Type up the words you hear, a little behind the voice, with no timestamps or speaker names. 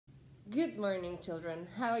Good morning, children.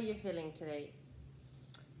 How are you feeling today?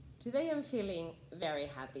 Today I'm feeling very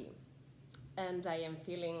happy and I am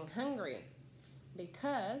feeling hungry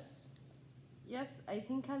because, yes, I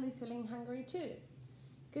think Ali is feeling hungry too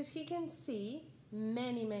because he can see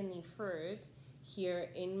many fruit here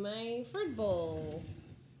in my fruit bowl.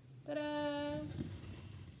 Ta-da!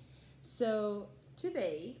 So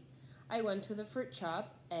today I went to the fruit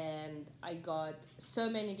shop and I got so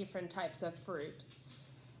many different types of fruit.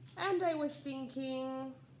 And I was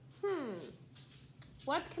thinking,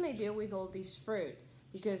 what can I do with all this fruit?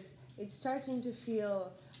 Because it's starting to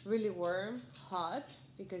feel really warm, hot,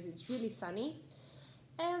 because it's really sunny.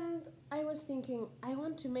 And I was thinking, I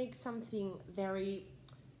want to make something very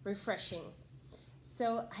refreshing.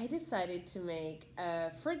 So I decided to make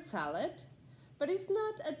a fruit salad, but it's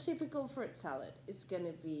not a typical fruit salad. It's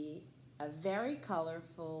gonna be a very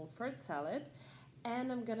colorful fruit salad,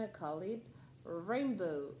 and I'm gonna call it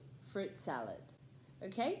rainbow fruit salad.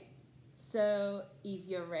 Okay, so if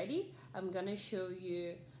you're ready, I'm gonna show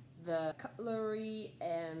you the cutlery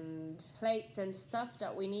and plates and stuff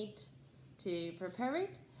that we need to prepare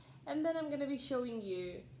it, and then I'm gonna be showing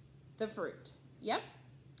you the fruit. Yep.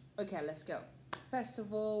 Okay, let's go. First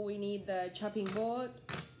of all, we need the chopping board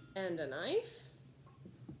and a knife.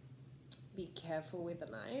 Be careful with the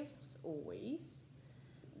knives always.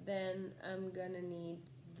 Then I'm gonna need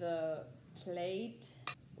the plate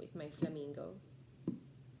with my flamingo.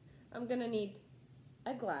 I'm gonna need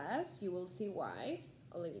a glass. You will see why.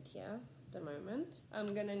 I'll leave it here at the moment. I'm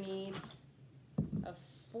gonna need a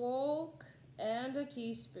fork and a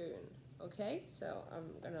teaspoon. Okay, so I'm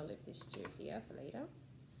gonna leave these two here for later.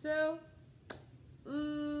 So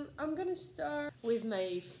I'm gonna start with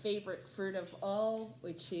my favorite fruit of all,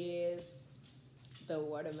 which is the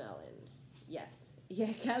watermelon. Yes,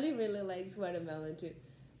 yeah, Callie really likes watermelon too,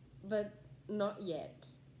 but not yet.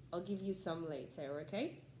 I'll give you some later,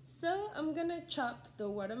 okay? So I'm gonna chop the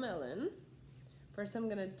watermelon. First I'm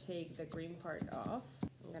gonna take the green part off.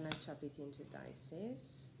 I'm gonna chop it into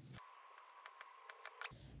dices.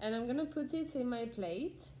 And I'm gonna put it in my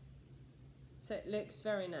plate so it looks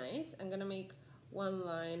very nice. I'm gonna make one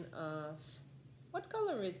line of, what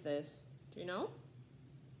color is this? Do you know?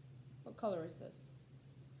 What color is this?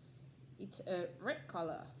 It's a red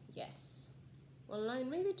color, yes. One line,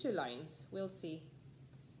 maybe two lines, we'll see.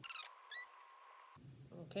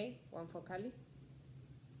 Okay, one for Kali.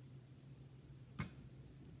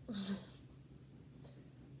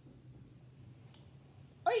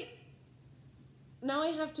 Oi! Now I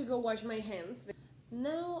have to go wash my hands.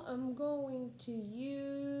 Now I'm going to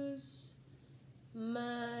use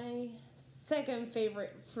my second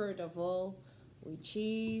favorite fruit of all, which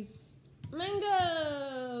is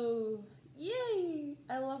mango! Yay!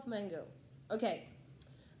 I love mango. Okay,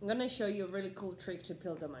 I'm gonna show you a really cool trick to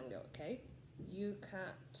peel the mango, okay? You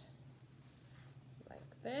cut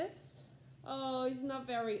like this. Oh, it's not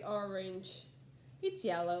very orange. It's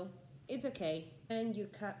yellow. It's okay. And you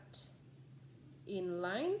cut in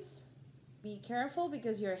lines. Be careful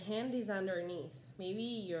because your hand is underneath. Maybe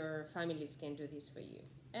your families can do this for you.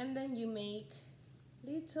 And then you make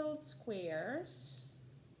little squares.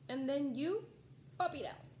 And then you pop it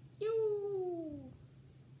out. You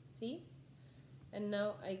see? And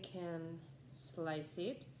now I can slice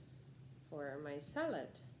it for my salad.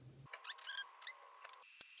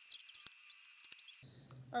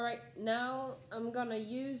 Alright, now I'm gonna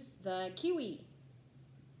use the kiwi.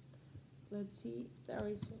 Let's see, there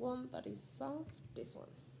is one that is soft, this one.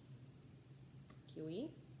 Kiwi.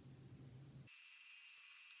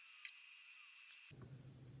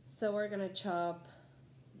 So we're gonna chop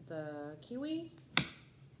the kiwi.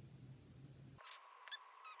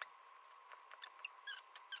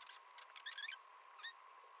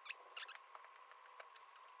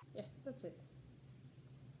 Yeah, that's it.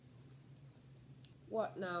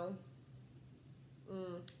 What now?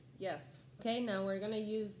 Yes. Okay, now we're gonna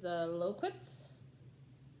use the loquats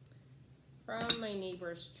from my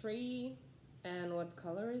neighbor's tree. And what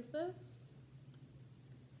color is this?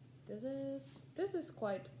 This is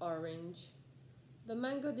quite orange. The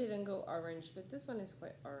mango didn't go orange, but this one is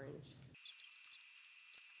quite orange.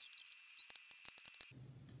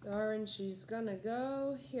 The orange is gonna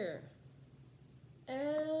go here.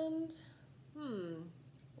 And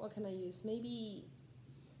what can I use? Maybe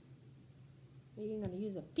I'm gonna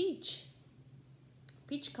use a peach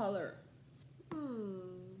color.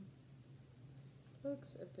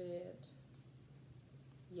 Looks a bit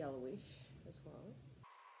yellowish as well.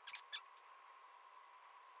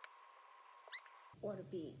 What a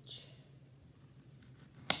peach.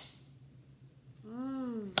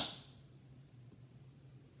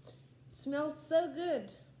 It smells so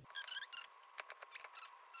good.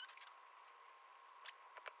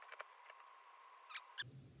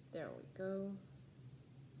 There we go.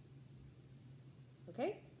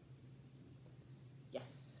 Okay?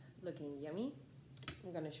 Yes, looking yummy.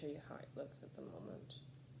 I'm gonna show you how it looks at the moment.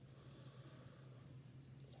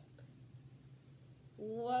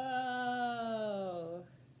 Whoa!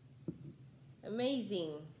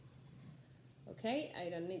 Amazing. Okay, I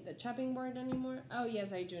don't need the chopping board anymore. Oh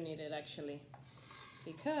yes, I do need it actually,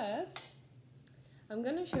 because I'm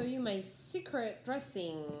gonna show you my secret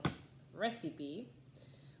dressing recipe,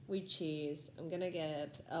 which is I'm gonna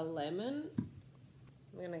get a lemon.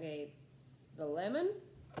 I'm gonna get the lemon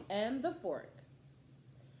and the fork.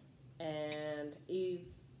 And if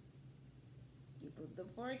you put the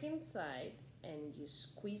fork inside and you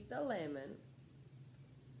squeeze the lemon,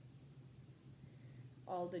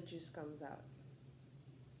 all the juice comes out.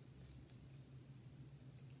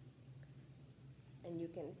 And you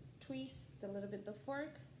can twist a little bit the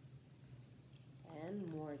fork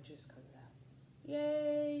and more juice comes out.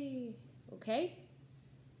 Yay! Okay,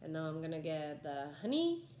 and now I'm gonna get the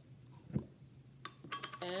honey,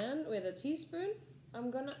 and with a teaspoon I'm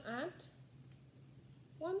gonna add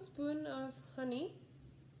 1 spoon of honey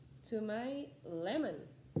to my lemon,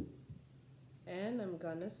 and I'm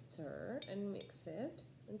gonna stir and mix it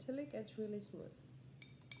until it gets really smooth.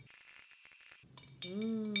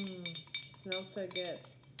 Smells so good.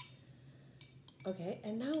 Okay,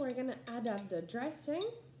 and now we're gonna add up the dressing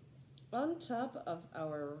on top of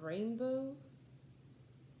our rainbow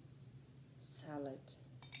salad.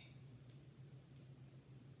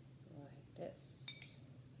 Like this.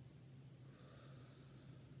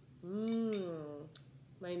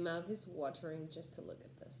 My mouth is watering just to look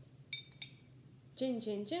at this. Chin,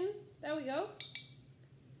 chin, chin. There we go.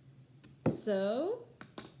 So,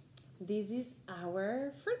 this is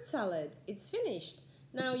our fruit salad. It's finished.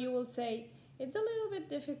 Now you will say, it's a little bit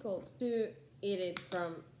difficult to eat it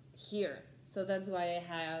from here. So that's why I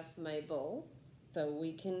have my bowl. So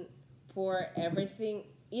we can pour everything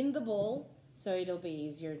in the bowl so it'll be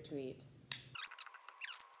easier to eat.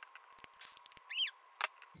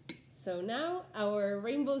 So now our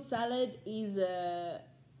rainbow salad is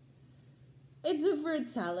it's a fruit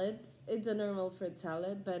salad. It's a normal fruit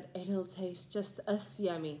salad, but it'll taste just as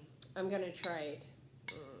yummy. I'm gonna try it.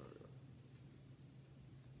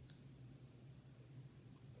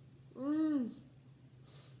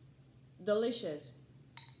 Delicious.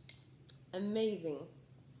 Amazing.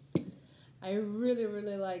 I really,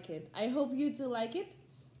 really like it. I hope you too like it.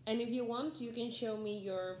 And if you want, you can show me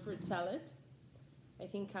your fruit salad. I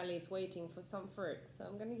think Kali is waiting for some fruit. So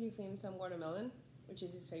I'm gonna give him some watermelon, which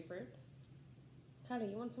is his favorite. Kali,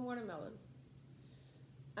 you want some watermelon?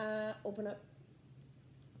 Open up.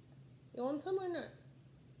 You want some or not?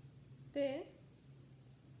 There.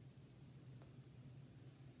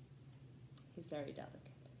 He's very delicate.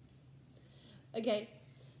 Okay,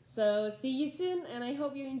 so see you soon, and I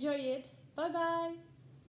hope you enjoy it. Bye bye.